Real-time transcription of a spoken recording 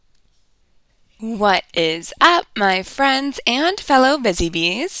What is up, my friends and fellow busy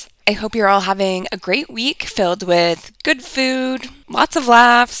bees? I hope you're all having a great week filled with good food, lots of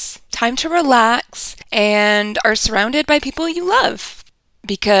laughs, time to relax, and are surrounded by people you love.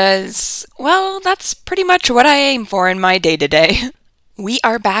 Because, well, that's pretty much what I aim for in my day-to-day. We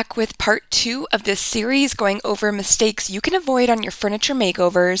are back with part 2 of this series going over mistakes you can avoid on your furniture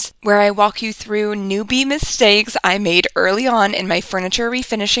makeovers, where I walk you through newbie mistakes I made early on in my furniture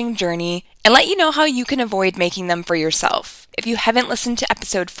refinishing journey and let you know how you can avoid making them for yourself. If you haven't listened to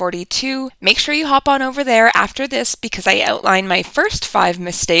episode 42, make sure you hop on over there after this because I outline my first 5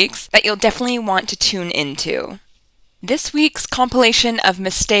 mistakes that you'll definitely want to tune into. This week's compilation of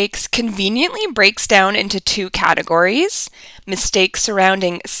mistakes conveniently breaks down into 2 categories: mistakes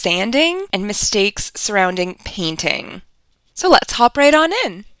surrounding sanding and mistakes surrounding painting. So let's hop right on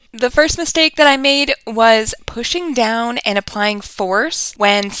in. The first mistake that I made was pushing down and applying force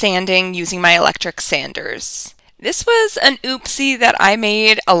when sanding using my electric sanders. This was an oopsie that I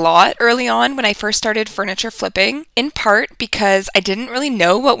made a lot early on when I first started furniture flipping, in part because I didn't really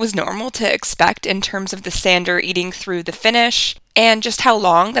know what was normal to expect in terms of the sander eating through the finish and just how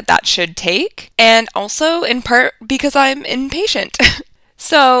long that should take, and also in part because I'm impatient.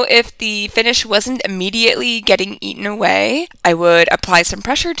 So if the finish wasn't immediately getting eaten away, I would apply some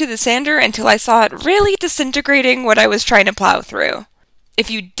pressure to the sander until I saw it really disintegrating what I was trying to plow through. If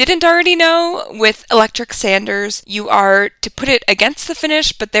you didn't already know, with electric sanders, you are to put it against the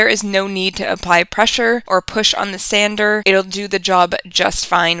finish, but there is no need to apply pressure or push on the sander. It'll do the job just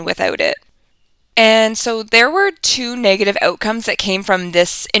fine without it. And so there were 2 negative outcomes that came from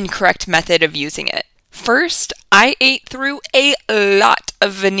this incorrect method of using it. First, I ate through a lot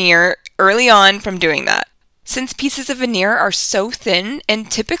of veneer early on from doing that. Since pieces of veneer are so thin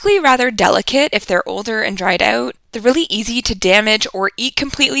and typically rather delicate if they're older and dried out, they're really easy to damage or eat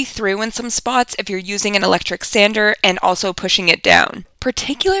completely through in some spots if you're using an electric sander and also pushing it down.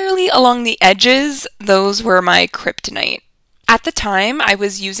 Particularly along the edges, those were my kryptonite. At the time, I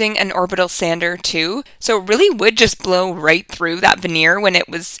was using an orbital sander too, so it really would just blow right through that veneer when it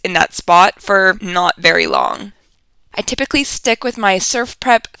was in that spot for not very long. I typically stick with my Surf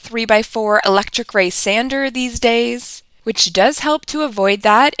Prep 3x4 electric ray sander these days, which does help to avoid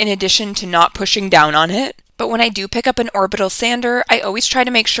that in addition to not pushing down on it. But when I do pick up an orbital sander, I always try to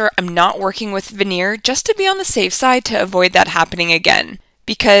make sure I'm not working with veneer just to be on the safe side to avoid that happening again.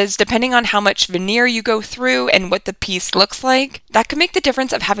 Because depending on how much veneer you go through and what the piece looks like, that could make the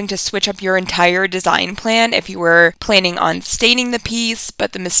difference of having to switch up your entire design plan if you were planning on staining the piece,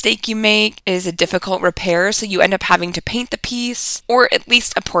 but the mistake you make is a difficult repair, so you end up having to paint the piece, or at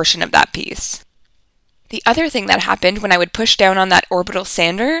least a portion of that piece. The other thing that happened when I would push down on that orbital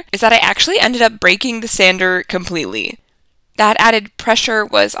sander is that I actually ended up breaking the sander completely. That added pressure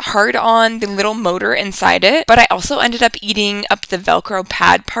was hard on the little motor inside it, but I also ended up eating up the Velcro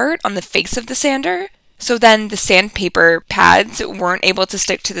pad part on the face of the sander. So then the sandpaper pads weren't able to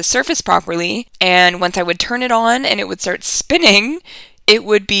stick to the surface properly, and once I would turn it on and it would start spinning, it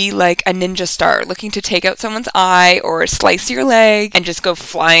would be like a ninja star looking to take out someone's eye or slice your leg and just go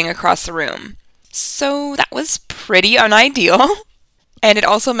flying across the room. So that was pretty unideal. And it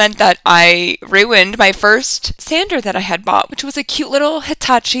also meant that I ruined my first sander that I had bought, which was a cute little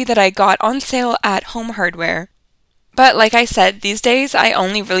Hitachi that I got on sale at Home Hardware. But like I said, these days I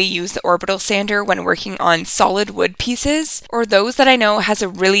only really use the orbital sander when working on solid wood pieces, or those that I know has a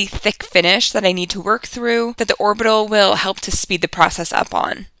really thick finish that I need to work through that the orbital will help to speed the process up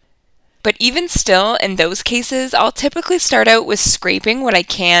on. But even still, in those cases, I'll typically start out with scraping what I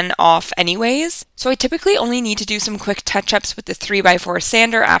can off anyways, so I typically only need to do some quick touch-ups with the 3x4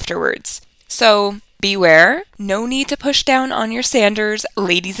 sander afterwards. So, beware, no need to push down on your sanders,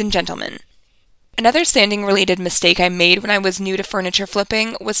 ladies and gentlemen. Another sanding-related mistake I made when I was new to furniture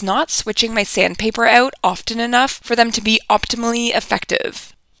flipping was not switching my sandpaper out often enough for them to be optimally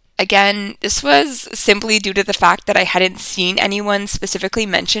effective. Again, this was simply due to the fact that I hadn't seen anyone specifically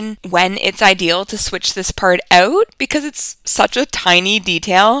mention when it's ideal to switch this part out, because it's such a tiny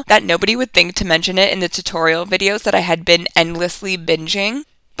detail that nobody would think to mention it in the tutorial videos that I had been endlessly binging.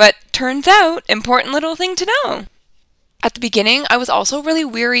 But turns out, important little thing to know. At the beginning, I was also really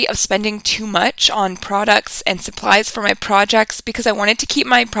weary of spending too much on products and supplies for my projects because I wanted to keep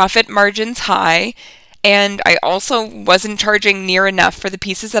my profit margins high, and I also wasn't charging near enough for the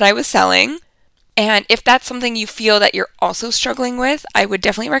pieces that I was selling. And if that's something you feel that you're also struggling with, I would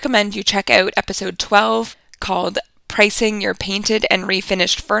definitely recommend you check out episode 12 called Pricing Your Painted and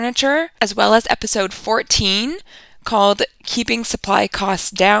Refinished Furniture, as well as episode 14 called Keeping Supply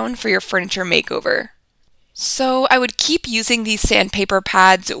Costs Down for Your Furniture Makeover. So I would keep using these sandpaper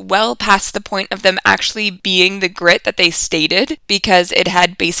pads well past the point of them actually being the grit that they stated, because it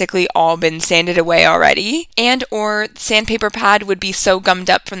had basically all been sanded away already, and or the sandpaper pad would be so gummed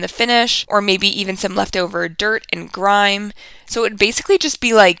up from the finish, or maybe even some leftover dirt and grime. So it would basically just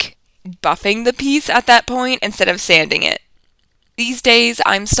be like buffing the piece at that point instead of sanding it. These days,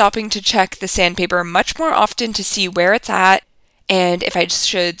 I'm stopping to check the sandpaper much more often to see where it's at, and if I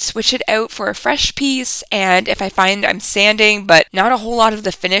should switch it out for a fresh piece, and if I find I'm sanding but not a whole lot of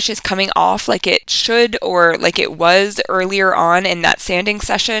the finish is coming off like it should or like it was earlier on in that sanding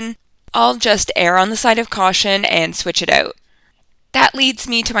session, I'll just err on the side of caution and switch it out. That leads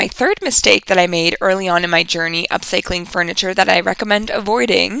me to my third mistake that I made early on in my journey upcycling furniture that I recommend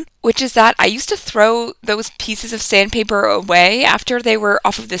avoiding, which is that I used to throw those pieces of sandpaper away after they were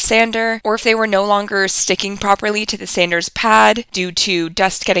off of the sander, or if they were no longer sticking properly to the sander's pad due to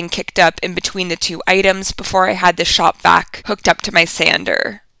dust getting kicked up in between the two items before I had the shop vac hooked up to my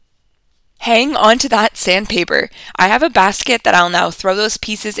sander. Hang on to that sandpaper. I have a basket that I'll now throw those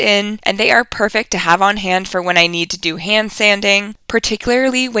pieces in, and they are perfect to have on hand for when I need to do hand sanding,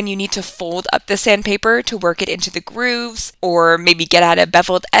 particularly when you need to fold up the sandpaper to work it into the grooves, or maybe get at a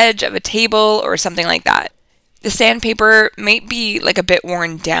beveled edge of a table or something like that. The sandpaper might be like a bit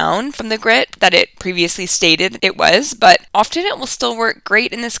worn down from the grit that it previously stated it was, but often it will still work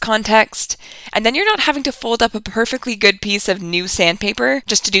great in this context, and then you're not having to fold up a perfectly good piece of new sandpaper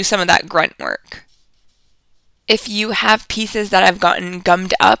just to do some of that grunt work. If you have pieces that have gotten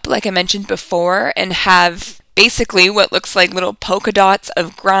gummed up, like I mentioned before, and have basically what looks like little polka dots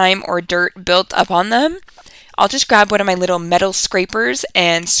of grime or dirt built up on them, I'll just grab one of my little metal scrapers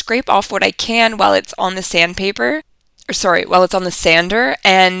and scrape off what I can while it's on the while it's on the sander,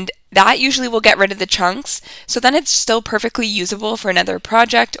 and that usually will get rid of the chunks, so then it's still perfectly usable for another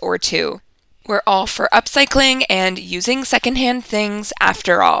project or two. We're all for upcycling and using secondhand things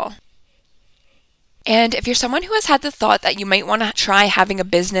after all. And if you're someone who has had the thought that you might want to try having a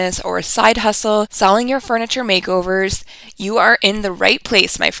business or a side hustle selling your furniture makeovers, you are in the right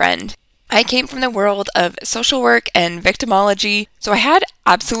place, my friend. I came from the world of social work and victimology, so I had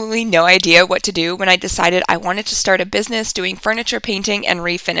absolutely no idea what to do when I decided I wanted to start a business doing furniture painting and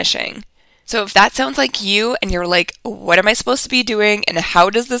refinishing. So if that sounds like you and you're like, what am I supposed to be doing and how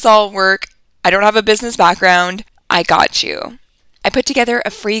does this all work? I don't have a business background. I got you. I put together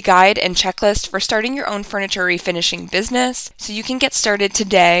a free guide and checklist for starting your own furniture refinishing business so you can get started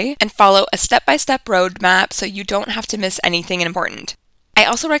today and follow a step-by-step roadmap so you don't have to miss anything important. I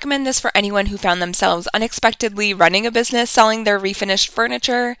also recommend this for anyone who found themselves unexpectedly running a business selling their refinished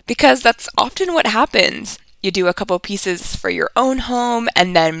furniture, because that's often what happens. You do a couple pieces for your own home,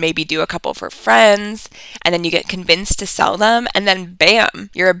 and then maybe do a couple for friends, and then you get convinced to sell them, and then bam,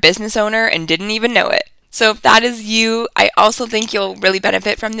 you're a business owner and didn't even know it. So if that is you, I also think you'll really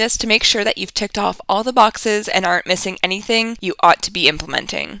benefit from this to make sure that you've ticked off all the boxes and aren't missing anything you ought to be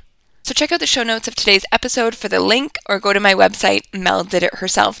implementing. So check out the show notes of today's episode for the link, or go to my website,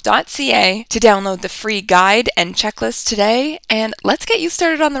 meldiditherself.ca, to download the free guide and checklist today, and let's get you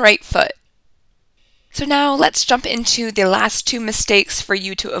started on the right foot. So now let's jump into the last two mistakes for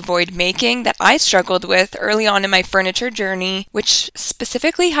you to avoid making that I struggled with early on in my furniture journey, which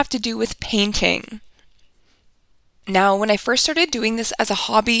specifically have to do with painting. Now, when I first started doing this as a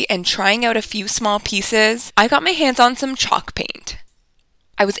hobby and trying out a few small pieces, I got my hands on some chalk paint.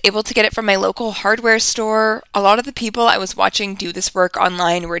 I was able to get it from my local hardware store. A lot of the people I was watching do this work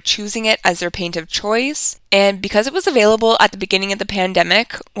online were choosing it as their paint of choice. And because it was available at the beginning of the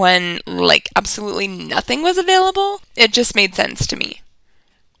pandemic, when absolutely nothing was available, it just made sense to me.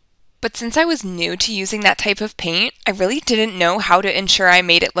 But since I was new to using that type of paint, I really didn't know how to ensure I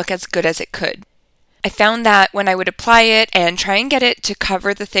made it look as good as it could. I found that when I would apply it and try and get it to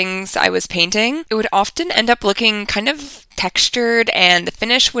cover the things I was painting, it would often end up looking kind of textured, and the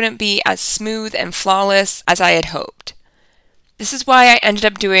finish wouldn't be as smooth and flawless as I had hoped. This is why I ended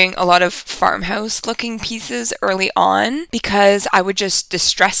up doing a lot of farmhouse-looking pieces early on, because I would just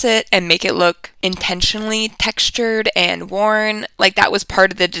distress it and make it look intentionally textured and worn, like that was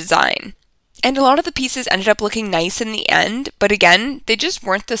part of the design. And a lot of the pieces ended up looking nice in the end, but again, they just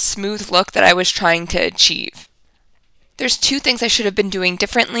weren't the smooth look that I was trying to achieve. There's two things I should have been doing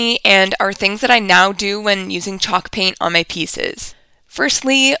differently, and are things that I now do when using chalk paint on my pieces.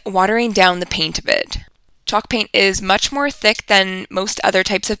 Firstly, watering down the paint a bit. Chalk paint is much more thick than most other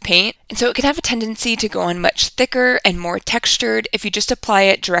types of paint, and so it can have a tendency to go on much thicker and more textured if you just apply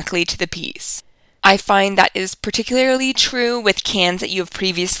it directly to the piece. I find that is particularly true with cans that you have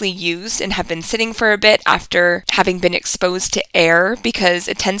previously used and have been sitting for a bit after having been exposed to air, because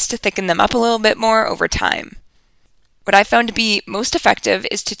it tends to thicken them up a little bit more over time. What I found to be most effective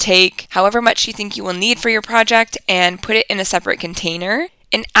is to take however much you think you will need for your project and put it in a separate container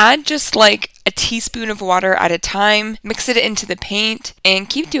and add just like a teaspoon of water at a time, mix it into the paint, and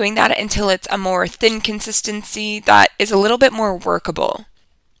keep doing that until it's a more thin consistency that is a little bit more workable.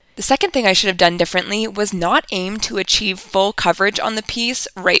 The second thing I should have done differently was not aim to achieve full coverage on the piece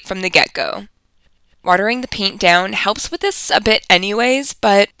right from the get-go. Watering the paint down helps with this a bit anyways,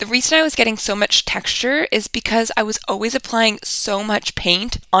 but the reason I was getting so much texture is because I was always applying so much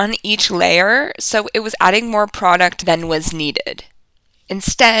paint on each layer, so it was adding more product than was needed.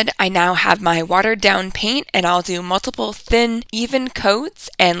 Instead, I now have my watered down paint, and I'll do multiple thin, even coats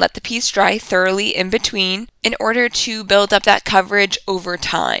and let the piece dry thoroughly in between in order to build up that coverage over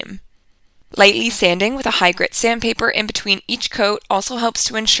time. Lightly sanding with a high grit sandpaper in between each coat also helps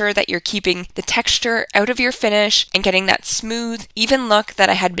to ensure that you're keeping the texture out of your finish and getting that smooth, even look that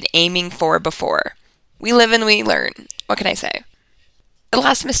I had been aiming for before. We live and we learn. What can I say? The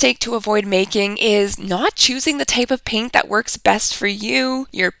last mistake to avoid making is not choosing the type of paint that works best for you,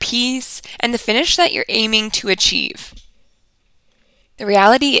 your piece, and the finish that you're aiming to achieve. The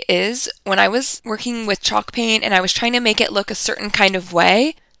reality is, when I was working with chalk paint and I was trying to make it look a certain kind of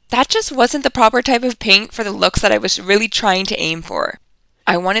way, that just wasn't the proper type of paint for the looks that I was really trying to aim for.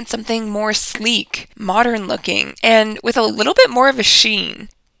 I wanted something more sleek, modern looking, and with a little bit more of a sheen.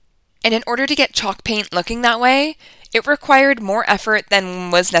 And in order to get chalk paint looking that way, it required more effort than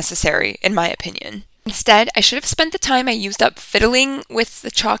was necessary, in my opinion. Instead, I should have spent the time I used up fiddling with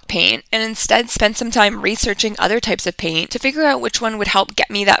the chalk paint and instead spent some time researching other types of paint to figure out which one would help get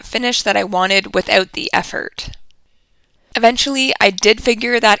me that finish that I wanted without the effort. Eventually, I did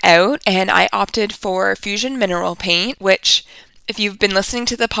figure that out, and I opted for Fusion Mineral Paint, which, if you've been listening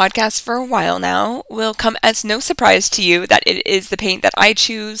to the podcast for a while now, will come as no surprise to you that it is the paint that I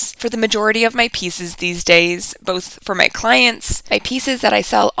choose for the majority of my pieces these days, both for my clients, my pieces that I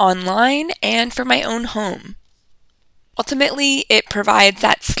sell online, and for my own home. Ultimately, it provides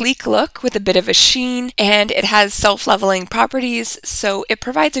that sleek look with a bit of a sheen, and it has self-leveling properties, so it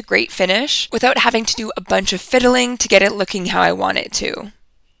provides a great finish without having to do a bunch of fiddling to get it looking how I want it to.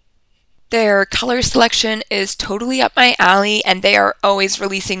 Their color selection is totally up my alley, and they are always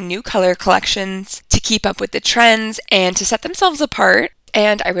releasing new color collections to keep up with the trends and to set themselves apart.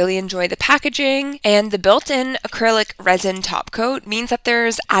 And I really enjoy the packaging, and the built-in acrylic resin top coat means that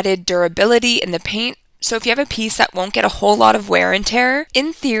there's added durability in the paint. So if you have a piece that won't get a whole lot of wear and tear,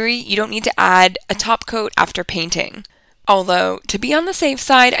 in theory, you don't need to add a top coat after painting. Although, to be on the safe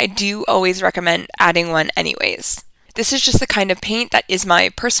side, I do always recommend adding one anyways. This is just the kind of paint that is my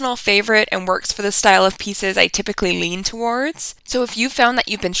personal favorite and works for the style of pieces I typically lean towards. So if you found that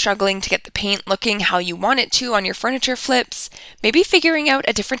you've been struggling to get the paint looking how you want it to on your furniture flips, maybe figuring out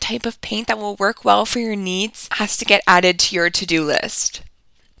a different type of paint that will work well for your needs has to get added to your to-do list.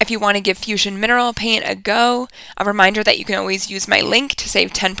 If you want to give Fusion Mineral Paint a go, a reminder that you can always use my link to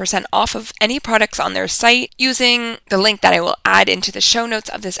save 10% off of any products on their site using the link that I will add into the show notes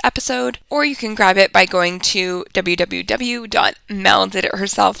of this episode, or you can grab it by going to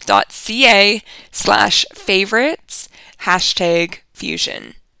www.meldiditherself.ca/favorites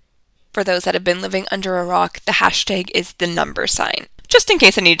 #Fusion. For those that have been living under a rock, the hashtag is the number sign. Just in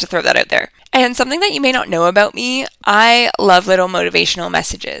case I need to throw that out there. And something that you may not know about me, I love little motivational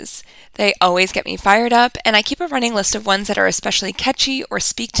messages. They always get me fired up, and I keep a running list of ones that are especially catchy or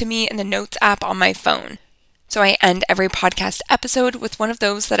speak to me in the Notes app on my phone. So I end every podcast episode with one of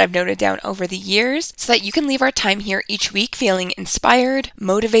those that I've noted down over the years so that you can leave our time here each week feeling inspired,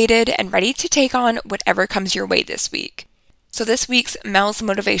 motivated, and ready to take on whatever comes your way this week. So this week's Mel's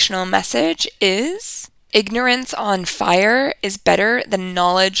motivational message is: ignorance on fire is better than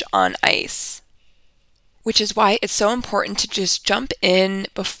knowledge on ice. Which is why it's so important to just jump in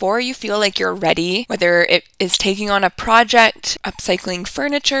before you feel like you're ready, whether it is taking on a project, upcycling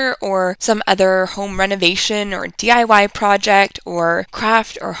furniture, or some other home renovation or DIY project or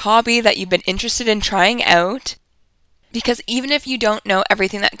craft or hobby that you've been interested in trying out. Because even if you don't know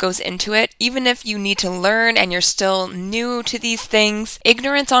everything that goes into it, even if you need to learn and you're still new to these things,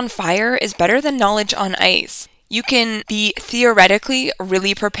 ignorance on fire is better than knowledge on ice. You can be theoretically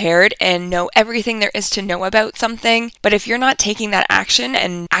really prepared and know everything there is to know about something, but if you're not taking that action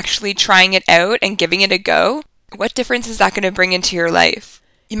and actually trying it out and giving it a go, what difference is that going to bring into your life?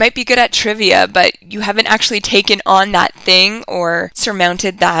 You might be good at trivia, but you haven't actually taken on that thing or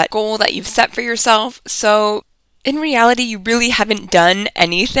surmounted that goal that you've set for yourself, so in reality, you really haven't done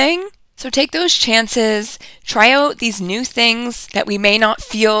anything. So take those chances, try out these new things that we may not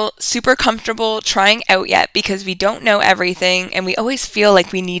feel super comfortable trying out yet because we don't know everything and we always feel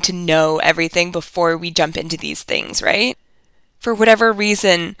like we need to know everything before we jump into these things, right? For whatever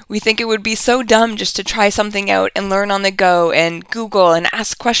reason, we think it would be so dumb just to try something out and learn on the go and Google and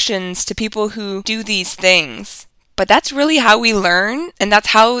ask questions to people who do these things. But that's really how we learn, and that's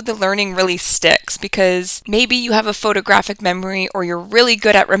how the learning really sticks, because maybe you have a photographic memory or you're really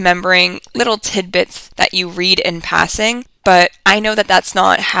good at remembering little tidbits that you read in passing. But I know that that's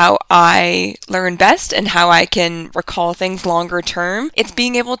not how I learn best and how I can recall things longer term. It's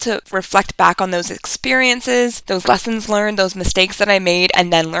being able to reflect back on those experiences, those lessons learned, those mistakes that I made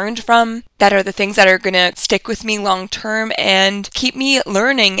and then learned from, that are the things that are going to stick with me long term and keep me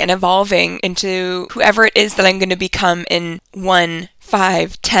learning and evolving into whoever it is that I'm going to become in 1,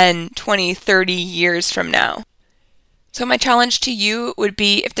 5, 10, 20, 30 years from now. So my challenge to you would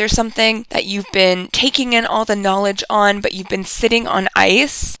be, if there's something that you've been taking in all the knowledge on, but you've been sitting on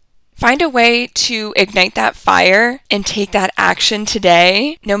ice, find a way to ignite that fire and take that action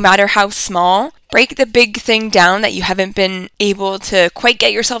today, no matter how small. Break the big thing down that you haven't been able to quite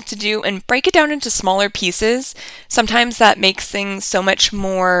get yourself to do and break it down into smaller pieces. Sometimes that makes things so much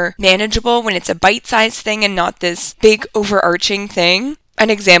more manageable when it's a bite-sized thing and not this big overarching thing. An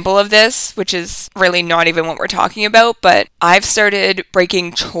example of this, which is really not even what we're talking about, but I've started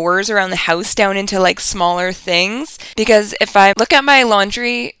breaking chores around the house down into like smaller things, because if I look at my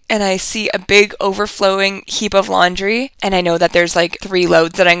laundry and I see a big overflowing heap of laundry and I know that there's like 3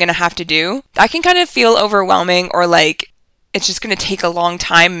 loads that I'm going to have to do, that can kind of feel overwhelming, or like it's just going to take a long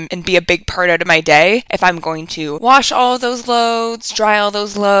time and be a big part out of my day if I'm going to wash all of those loads, dry all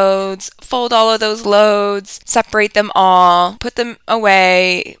those loads, fold all of those loads, separate them all, put them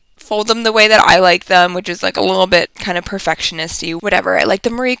away, fold them the way that I like them, which is like a little bit kind of perfectionist-y, whatever. I like the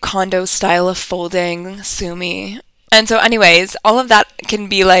Marie Kondo style of folding, sue me. And so anyways, all of that can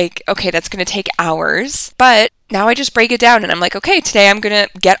be like, okay, that's going to take hours, but now I just break it down and I'm like, okay, today I'm going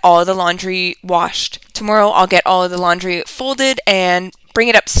to get all of the laundry washed. Tomorrow I'll get all of the laundry folded and bring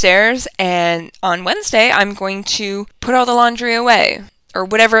it upstairs, and on Wednesday I'm going to put all the laundry away, or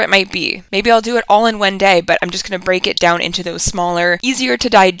whatever it might be. Maybe I'll do it all in one day, but I'm just going to break it down into those smaller, easier to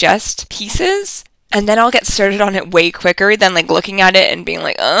digest pieces. And then I'll get started on it way quicker than like looking at it and being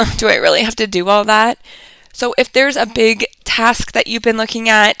like, do I really have to do all that? So if there's a big task that you've been looking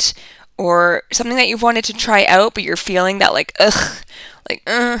at, or something that you've wanted to try out, but you're feeling that like,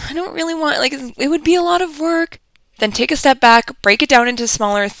 I don't really want, like, it would be a lot of work, then take a step back, break it down into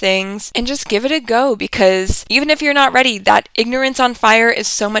smaller things, and just give it a go, because even if you're not ready, that ignorance on fire is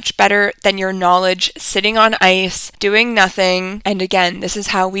so much better than your knowledge sitting on ice, doing nothing. And again, this is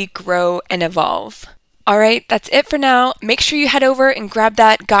how we grow and evolve. Alright, that's it for now. Make sure you head over and grab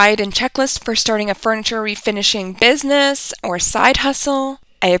that guide and checklist for starting a furniture refinishing business or side hustle.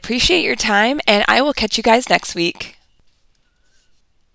 I appreciate your time, and I will catch you guys next week.